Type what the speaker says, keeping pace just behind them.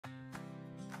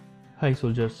Hi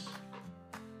soldiers,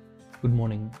 good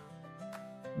morning,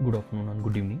 good afternoon and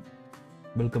good evening.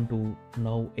 Welcome to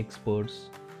Now Experts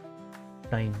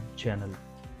Time channel.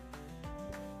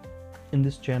 In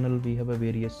this channel we have a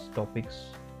various topics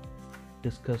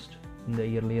discussed in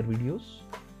the earlier videos.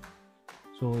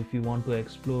 So if you want to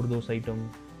explore those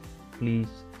items, please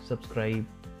subscribe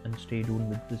and stay tuned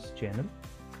with this channel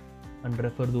and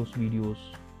refer those videos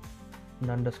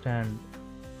and understand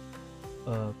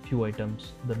a few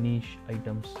items, the niche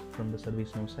items from the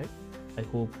ServiceNow side. I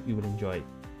hope you will enjoy.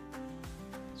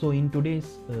 So in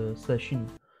today's session,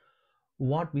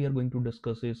 what we are going to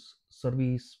discuss is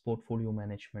service portfolio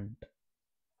management.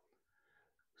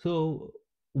 So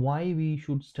why we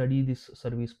should study this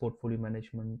service portfolio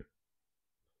management,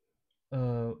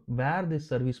 where this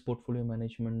service portfolio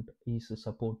management is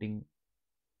supporting.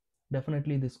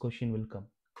 Definitely this question will come.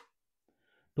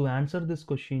 To answer this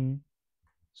question,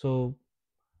 so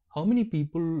how many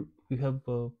people you have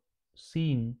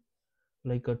seen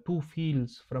like two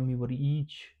fields from your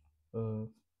each uh,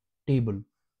 table,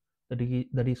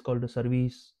 that is called a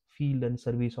service field and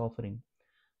service offering.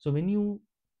 So when you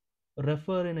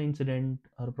refer an incident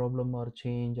or problem or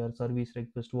change or service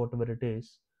request, whatever it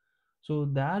is, so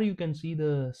there you can see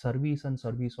the service and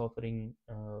service offering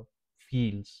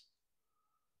fields.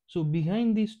 So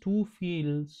behind these two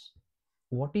fields,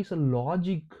 what is a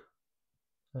logic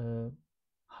uh,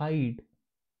 hide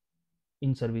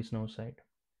in ServiceNow side?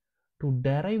 To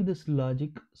derive this logic,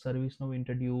 ServiceNow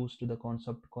introduced the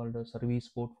concept called service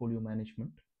portfolio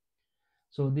management.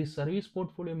 So this service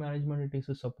portfolio management, it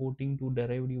is supporting to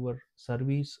derive your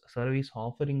service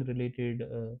offering related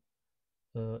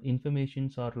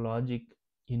informations or logic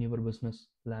in your business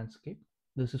landscape.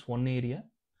 This is one area,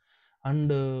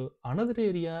 and another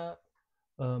area,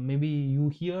 maybe you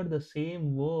hear the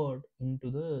same word into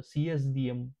the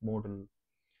CSDM model.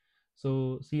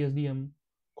 So CSDM,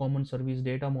 Common Service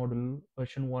Data Model,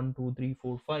 version 1, 2, 3,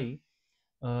 4,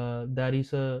 5. There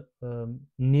is a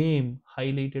name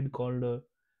highlighted called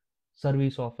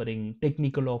service offering,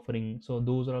 technical offering. So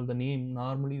those are all the name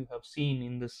normally you have seen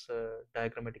in this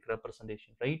diagrammatic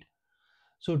representation, right?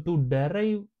 So to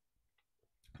derive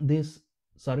this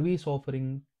service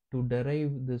offering, to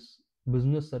derive this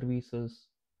business services,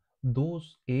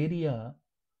 those area,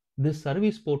 this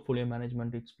service portfolio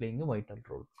management is playing a vital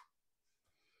role.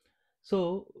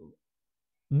 So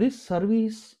this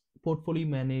service portfolio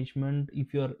management,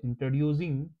 if you are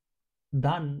introducing,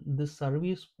 then this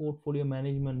service portfolio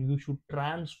management you should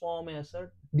transform as a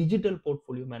digital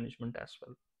portfolio management as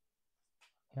well.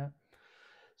 Yeah.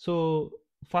 So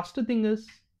first thing is,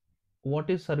 what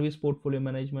is service portfolio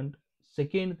management?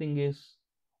 Second thing is,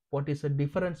 what is the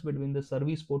difference between the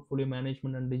service portfolio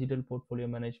management and digital portfolio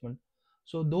management?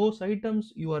 So those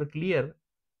items you are clear,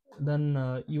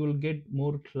 then you will get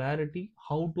more clarity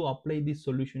how to apply this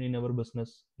solution in our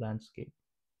business landscape.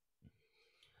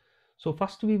 So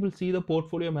first we will see the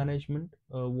portfolio management,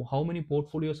 how many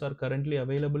portfolios are currently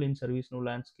available in ServiceNow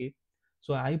landscape.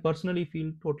 So I personally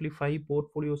feel totally 5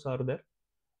 portfolios are there.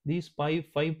 These five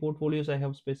portfolios I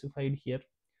have specified here: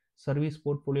 service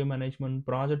portfolio management,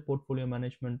 project portfolio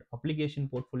management, application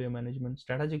portfolio management,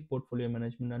 strategic portfolio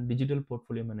management, and digital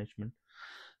portfolio management.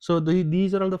 So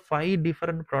these are all the 5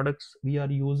 different products we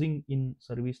are using in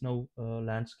ServiceNow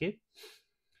landscape.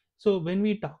 So when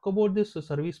we talk about this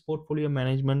service portfolio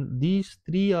management, these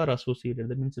three are associated.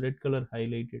 That means red color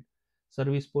highlighted: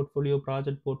 service portfolio,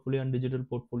 project portfolio, and digital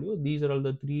portfolio. These are all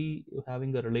the three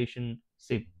having a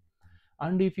relationship.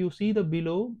 And if you see the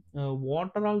below,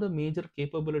 what are all the major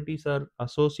capabilities are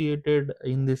associated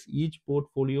in this each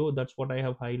portfolio? That's what I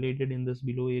have highlighted in this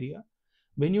below area.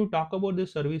 When you talk about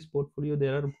this service portfolio,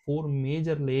 there are 4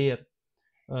 major layer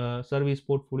service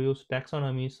portfolios: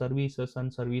 taxonomy, services,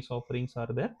 and service offerings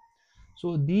are there.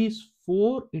 So these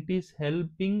 4, it is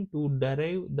helping to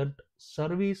derive that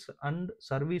service and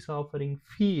service offering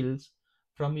fields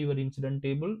from your incident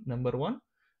table, number 1.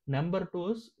 Number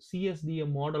 2 is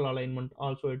CSDM model alignment,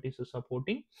 also it is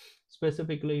supporting.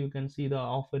 Specifically you can see the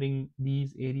offering,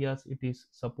 these areas it is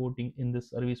supporting in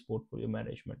this service portfolio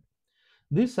management.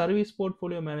 This service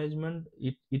portfolio management,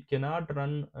 it cannot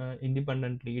run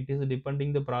independently. It is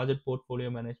depending the project portfolio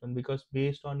management, because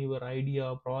based on your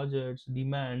idea, projects,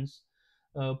 demands,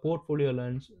 portfolio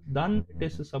lens, then it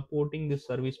is supporting this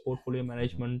service portfolio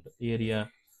management area.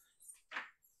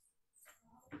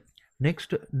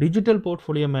 Next, digital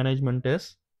portfolio management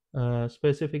is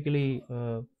specifically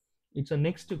it's a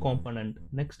next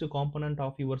component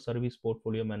of your service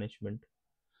portfolio management.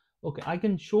 Okay, I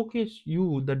can showcase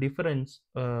you the difference,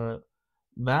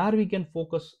 where we can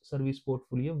focus service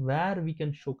portfolio, where we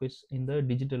can showcase in the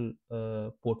digital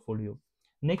portfolio.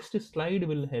 Next slide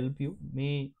will help you,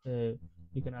 may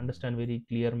you can understand very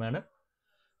clear manner.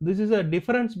 This is a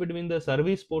difference between the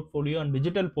service portfolio and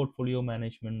digital portfolio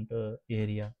management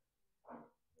area.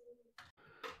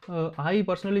 I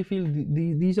personally feel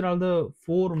these are all the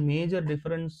four major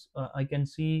difference I can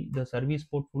see the service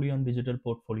portfolio and digital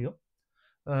portfolio.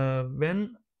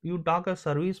 When you talk a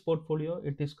service portfolio,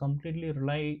 it is completely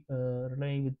rely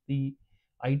with the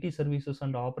IT services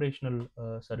and operational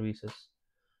services.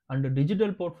 And the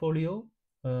digital portfolio,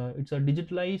 it's a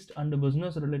digitalized and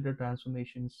business related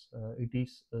transformations it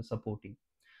is supporting.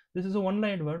 This is a one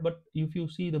line word, but if you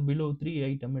see the below three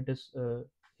item, it is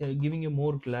giving you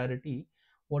more clarity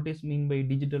what is mean by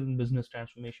digital and business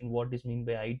transformation, what is mean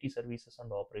by IT services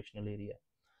and operational area.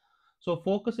 So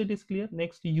focus it is clear.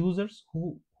 Next, users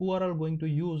who are all going to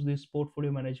use this portfolio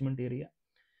management area.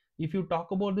 If you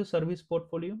talk about the service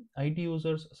portfolio, IT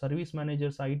users, service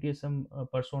managers, ITSM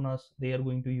personas, they are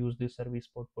going to use these service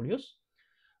portfolios.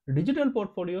 Digital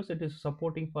portfolios, it is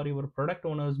supporting for your product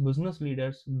owners, business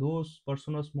leaders, those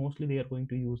personas mostly they are going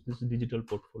to use this digital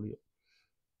portfolio.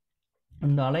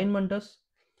 And the alignment is,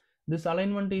 this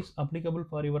alignment is applicable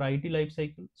for your IT life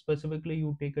cycle. Specifically,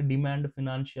 you take a demand,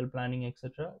 financial planning,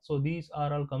 etc. So these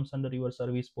are all comes under your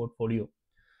service portfolio.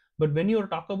 But when you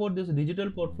talk about this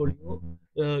digital portfolio,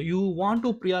 you want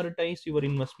to prioritize your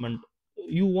investment.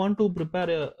 You want to prepare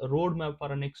a roadmap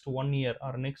for a next 1 year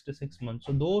or next 6 months.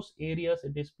 So those areas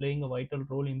it is playing a vital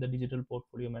role in the digital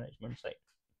portfolio management side.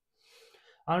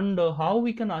 And how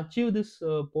we can achieve this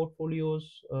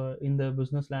portfolios in the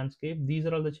business landscape. These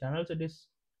are all the channels it is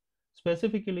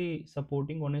specifically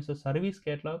supporting. One is a service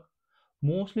catalog.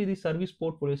 Mostly the service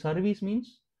portfolio, service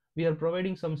means we are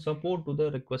providing some support to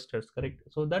the requesters, correct?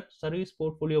 So that service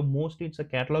portfolio mostly it's a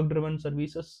catalog driven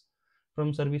services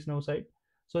from ServiceNow side.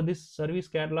 So this service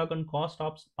catalog and cost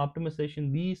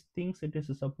optimization, these things it is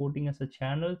supporting as a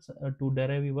channels to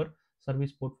derive your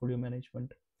service portfolio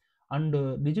management.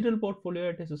 And digital portfolio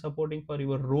it is supporting for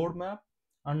your roadmap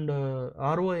and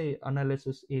ROI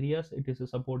analysis areas. It is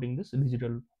supporting this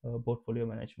digital portfolio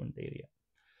management area.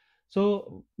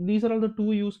 So these are all the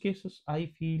two use cases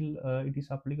I feel it is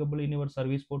applicable in your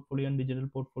service portfolio and digital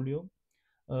portfolio.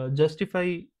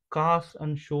 Justify cost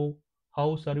and show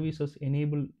how services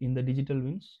enable in the digital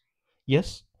wins.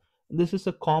 Yes, this is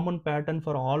a common pattern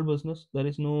for all business. There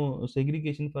is no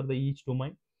segregation for the each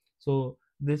domain. So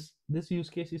this use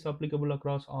case is applicable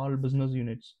across all business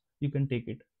units. You can take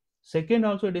it. Second,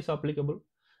 also it is applicable.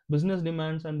 Business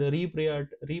demands and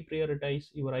reprioritize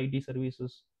your IT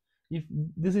services. If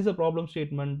this is a problem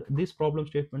statement, this problem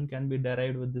statement can be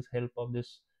derived with this help of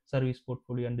this service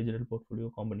portfolio and digital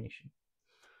portfolio combination.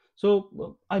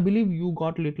 So I believe you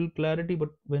got little clarity, but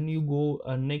when you go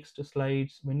next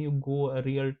slides, when you go a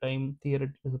real time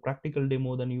theoretical practical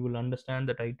demo, then you will understand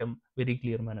that item very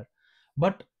clear manner.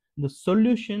 But the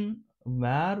solution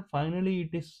where finally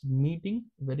it is meeting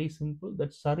very simple,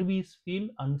 that service field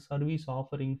and service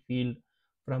offering field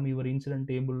from your incident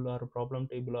table or problem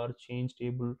table or change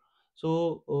table.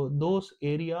 So those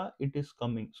area it is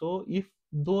coming. So if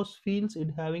those fields it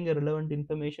having a relevant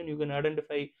information, you can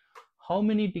identify how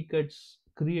many tickets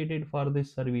created for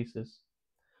these services,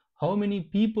 how many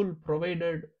people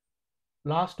provided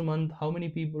last month, how many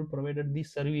people provided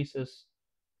these services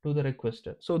to the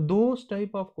requester. So those type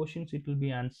of questions it will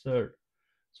be answered.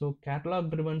 So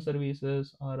catalog driven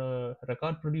services or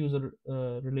record producer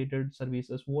related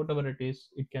services, whatever it is,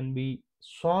 it can be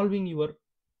solving your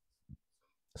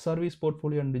service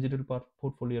portfolio and digital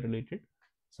portfolio related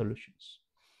solutions.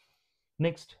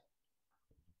 Next,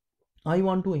 I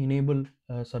want to enable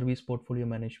service portfolio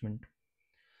management.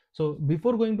 So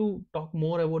before going to talk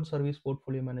more about service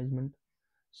portfolio management,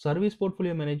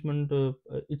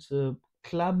 it's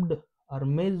clubbed or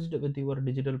merged with your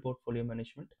digital portfolio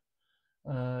management.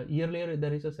 Earlier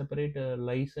there is a separate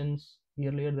license.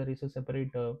 Earlier there is a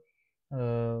separate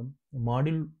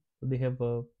module. They have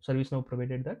ServiceNow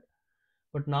provided that.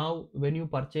 But now when you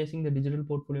purchasing the digital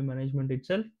portfolio management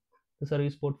itself, the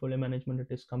service portfolio management it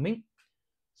is coming.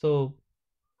 So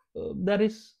there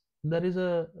is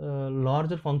a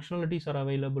larger functionalities are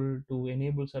available to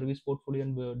enable service portfolio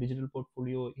and digital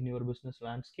portfolio in your business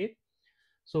landscape.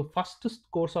 So first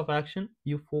course of action,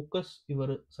 you focus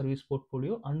your service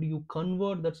portfolio and you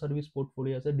convert that service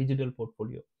portfolio as a digital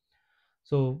portfolio.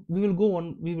 So we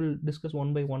will discuss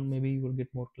one by one, maybe you will get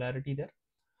more clarity there.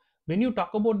 When you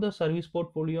talk about the service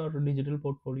portfolio or digital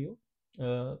portfolio,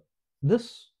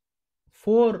 this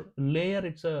four layer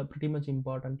it's a pretty much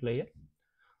important layer.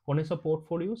 One is a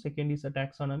portfolio, second is a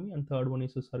taxonomy, and third one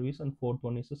is a service, and fourth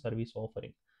one is a service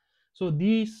offering. So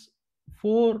these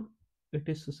four it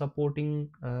is supporting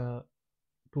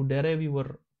to derive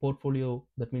your portfolio,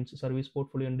 that means service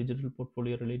portfolio and digital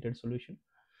portfolio related solution.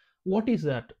 What is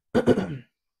that?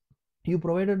 You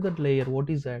provided that layer. What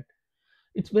is that?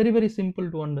 It's very very simple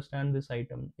to understand this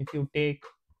item. If you take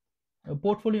a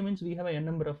portfolio, means we have a n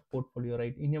number of portfolio,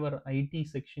 right? In our IT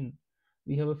section,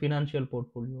 we have a financial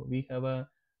portfolio, we have a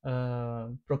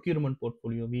procurement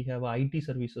portfolio, we have a IT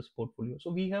services portfolio.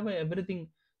 So we have a everything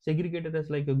segregated as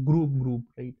like a group,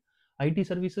 right? IT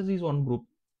services is one group,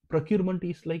 procurement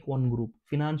is like one group,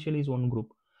 financial is one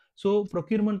group. So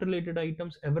procurement related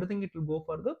items, everything it will go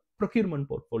for the procurement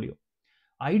portfolio.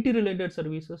 IT related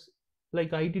services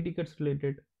like IT tickets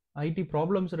related, IT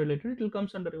problems related, it will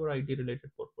comes under your IT related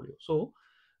portfolio. So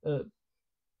uh,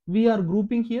 we are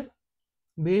grouping here.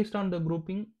 Based on the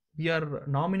grouping, we are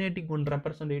nominating one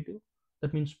representative,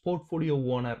 that means portfolio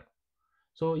owner.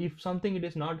 So if something it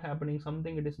is not happening,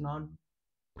 something it is not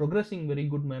progressing very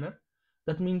good manner,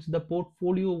 that means the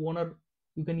portfolio owner,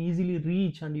 you can easily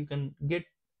reach and you can get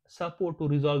support to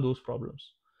resolve those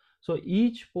problems. So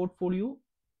each portfolio,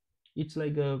 it's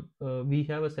like we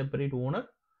have a separate owner.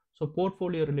 So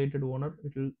portfolio related owner,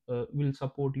 it will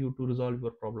support you to resolve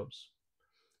your problems.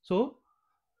 So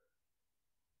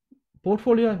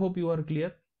portfolio, I hope you are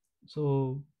clear.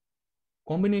 So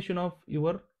combination of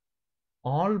your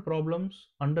all problems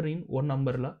under in one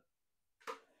umbrella,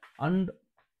 and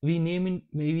we name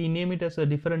it as a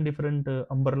different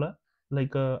umbrella,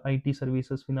 like IT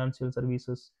services, financial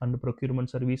services, and procurement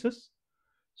services.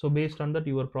 So based on that,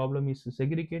 your problem is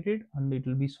segregated and it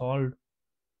will be solved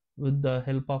with the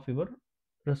help of your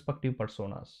respective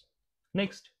personas.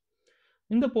 Next,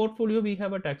 in the portfolio we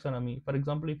have a taxonomy. For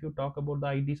example, if you talk about the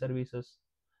IT services,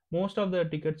 most of the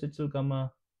tickets it will come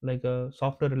like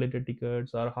software related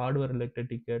tickets or hardware related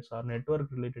tickets or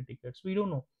network related tickets, we don't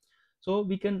know. So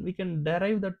we can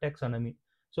derive the taxonomy.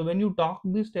 So when you talk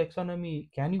this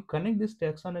taxonomy, can you connect this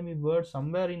taxonomy word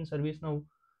somewhere in ServiceNow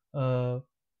uh,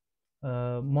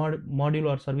 module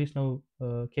or ServiceNow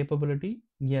capability?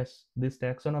 Yes, this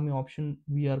taxonomy option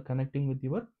we are connecting with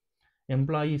your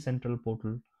employee central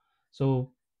portal.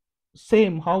 So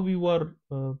same how we were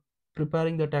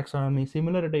preparing the taxonomy,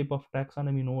 similar type of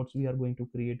taxonomy nodes we are going to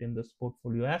create in this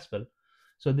portfolio as well.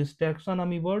 So this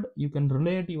taxonomy word, you can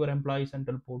relate your employee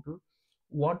central portal,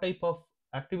 what type of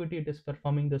activity it is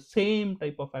performing, the same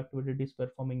type of activity it is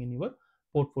performing in your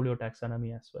portfolio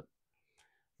taxonomy as well.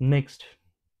 Next,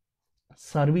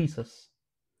 services.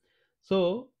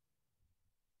 So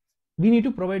we need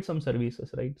to provide some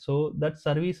services, right? So that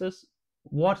services,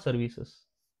 what services,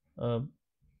 uh,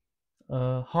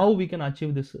 how we can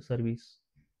achieve this service.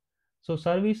 So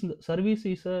service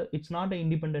is a, it's not an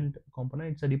independent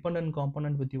component, it's a dependent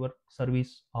component with your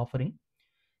service offering.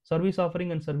 Service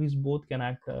offering and service both can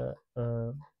act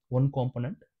one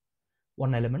component,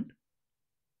 one element.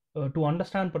 To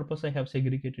understand purpose, I have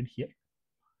segregated here.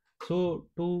 So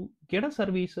to get a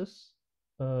services,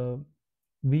 uh,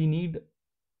 we need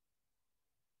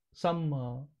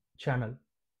some channel.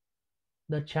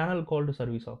 The channel called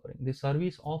service offering. The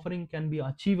service offering can be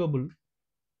achievable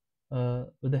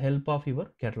with the help of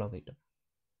your catalog item.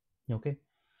 Okay.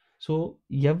 So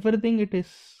everything it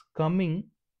is coming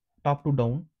top to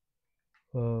down,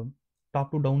 uh,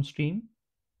 top to downstream.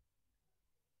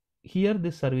 Here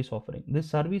this service offering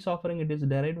it is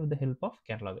derived with the help of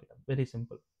catalog item. Very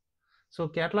simple. So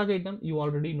catalog item, you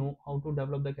already know how to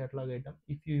develop the catalog item.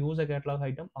 If you use a catalog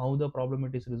item, how the problem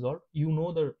it is resolved, you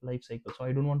know the life cycle. So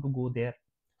I don't want to go there.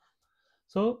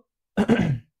 So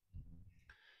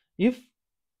if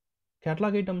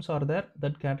catalog items are there,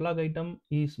 that catalog item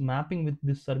is mapping with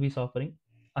this service offering,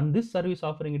 and this service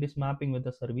offering it is mapping with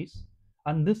the service,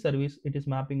 and this service it is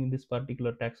mapping in this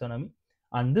particular taxonomy,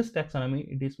 and this taxonomy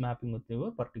it is mapping with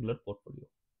your particular portfolio.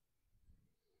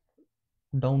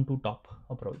 Down to top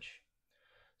approach.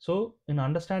 So in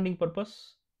understanding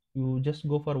purpose, you just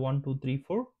go for 1 2 3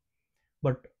 4,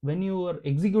 but when you are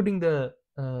executing the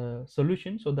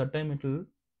solution, so that time it will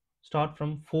start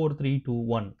from 4 3 2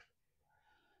 1.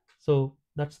 So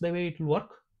that's the way it will work.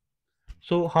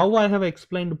 So how I have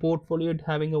explained portfolio it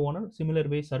having a owner, similar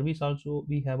way service also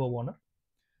we have a owner.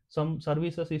 Some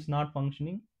services is not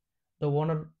functioning, the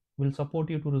owner will support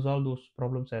you to resolve those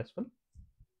problems as well.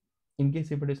 In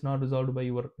case if it is not resolved by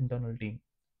your internal team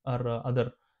or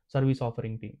other service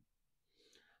offering team.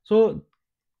 So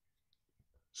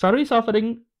service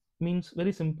offering means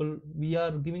very simple. We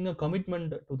are giving a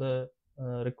commitment to the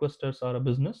requesters or a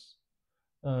business.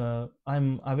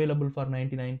 I'm available for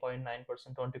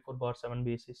 99.9% 24/7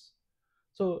 basis.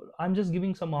 So I'm just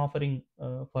giving some offering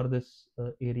for this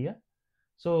area.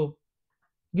 So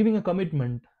giving a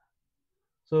commitment.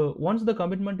 So once the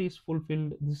commitment is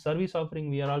fulfilled, the service offering,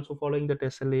 we are also following that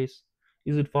SLAs.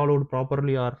 Is it followed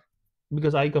properly, or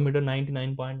because I committed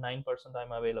 99.9%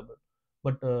 I'm available,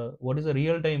 but what is the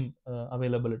real time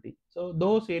availability? So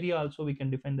those area also we can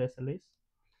define the SLAs.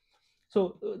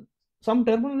 So some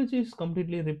terminology is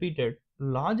completely repeated.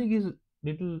 Logic is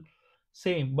little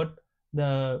same, but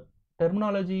the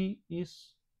terminology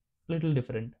is little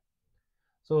different.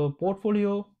 So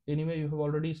portfolio, anyway, you have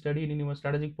already studied in your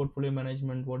strategic portfolio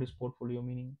management. What is portfolio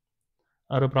meaning?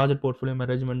 Or a project portfolio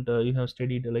management, you have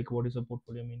studied like what is a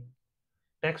portfolio meaning.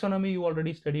 Taxonomy, you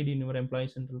already studied in your employee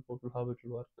central portal how it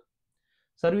will work.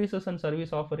 Services and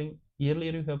service offering,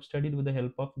 earlier you have studied with the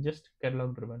help of just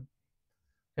catalog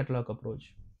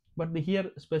approach. But here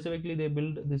specifically they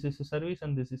build this is a service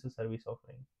and this is a service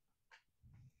offering,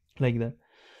 like that.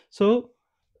 So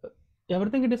uh,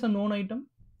 everything it is a known item,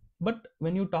 but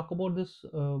when you talk about this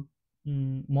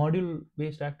module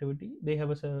based activity, they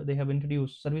have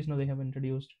introduced service. Now they have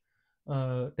introduced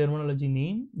terminology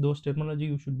name. Those terminology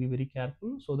you should be very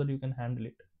careful so that you can handle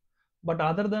it. But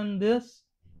other than this,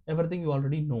 everything you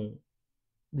already know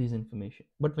these information.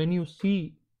 But when you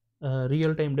see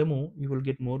real time demo, you will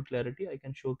get more clarity. I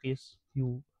can showcase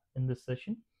you in this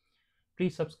session.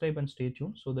 Please subscribe and stay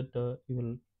tuned so that you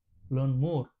will learn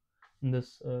more in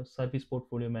this service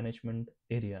portfolio management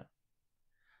area.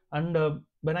 And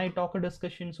when I talk a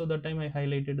discussion, so that time I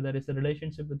highlighted there is a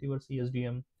relationship with your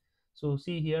CSDM. So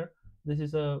see here, this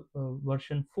is a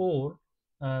version 4.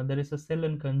 There is a sell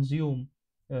and consume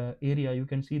area. You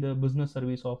can see the business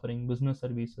service offering, business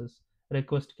services,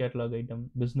 request catalog item,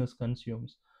 business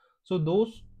consumes. So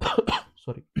those,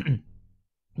 sorry,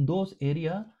 those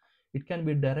area, it can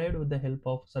be derived with the help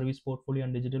of service portfolio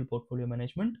and digital portfolio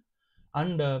management.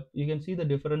 And you can see the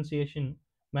differentiation: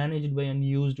 managed by and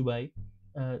used by.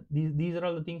 These are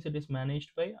all the things it is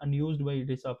managed by, and used by it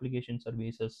is application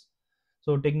services.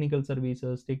 So technical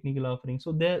services, technical offerings.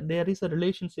 So there is a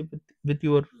relationship with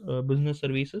your business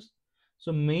services.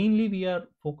 So mainly we are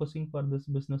focusing for this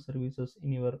business services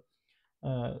in your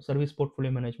service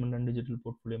portfolio management and digital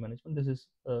portfolio management. This is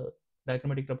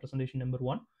diagrammatic representation number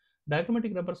 1.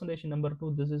 Diagrammatic representation number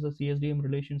 2, this is a CSDM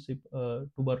relationship 2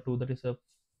 that is a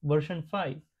version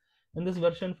 5. In this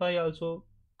version 5 also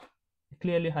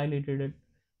clearly highlighted it.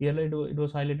 Earlier it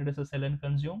was highlighted as a sell and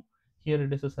consume. Here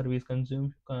it is a service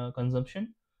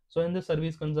consumption. So in the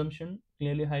service consumption,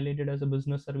 clearly highlighted as a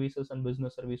business services and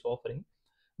business service offering.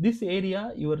 This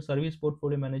area, your service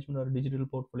portfolio management or digital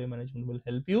portfolio management will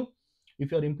help you.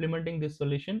 If you are implementing this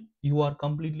solution, you are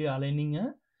completely aligning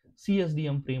a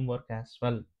CSDM framework as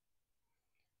well.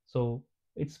 So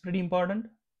it's pretty important.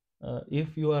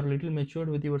 If you are little matured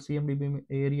with your CMDB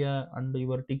area and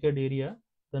your ticket area,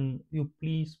 then you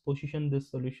please position this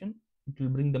solution. It will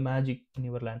bring the magic in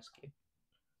your landscape.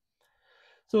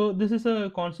 So this is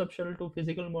a conceptual to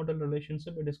physical model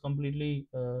relationship. It is completely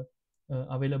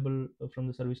available from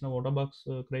the ServiceNow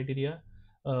Autobox criteria.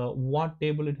 What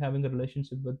table it having a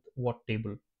relationship with what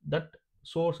table? That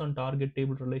source and target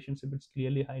table relationship is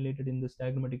clearly highlighted in this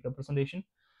diagrammatic representation.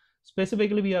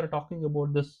 Specifically, we are talking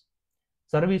about this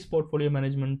service portfolio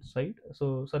management side.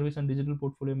 So service and digital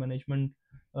portfolio management,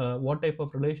 what type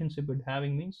of relationship it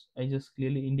having means I just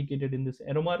clearly indicated in this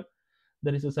arrow mark.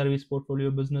 There is a service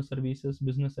portfolio, business services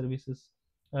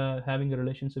having a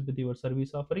relationship with your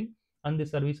service offering, and the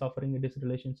service offering it is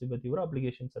relationship with your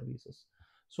application services.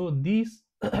 So these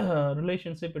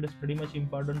relationship, it is pretty much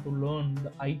important to learn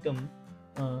the item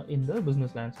in the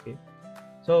business landscape.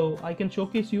 So I can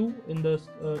showcase you in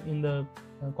the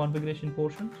configuration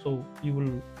portion, so you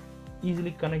will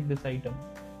easily connect this item.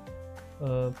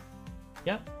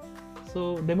 Yeah,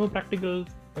 so demo practical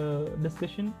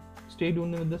discussion. Stay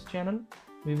tuned with this channel.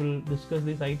 We will discuss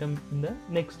this item in the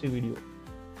next video.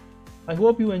 I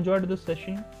hope you enjoyed this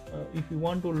session. If you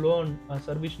want to learn a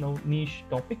ServiceNow niche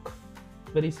topic,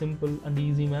 very simple and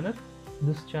easy manner,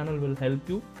 this channel will help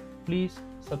you. Please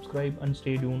subscribe and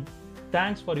stay tuned.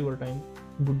 Thanks for your time.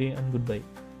 Good day and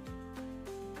goodbye.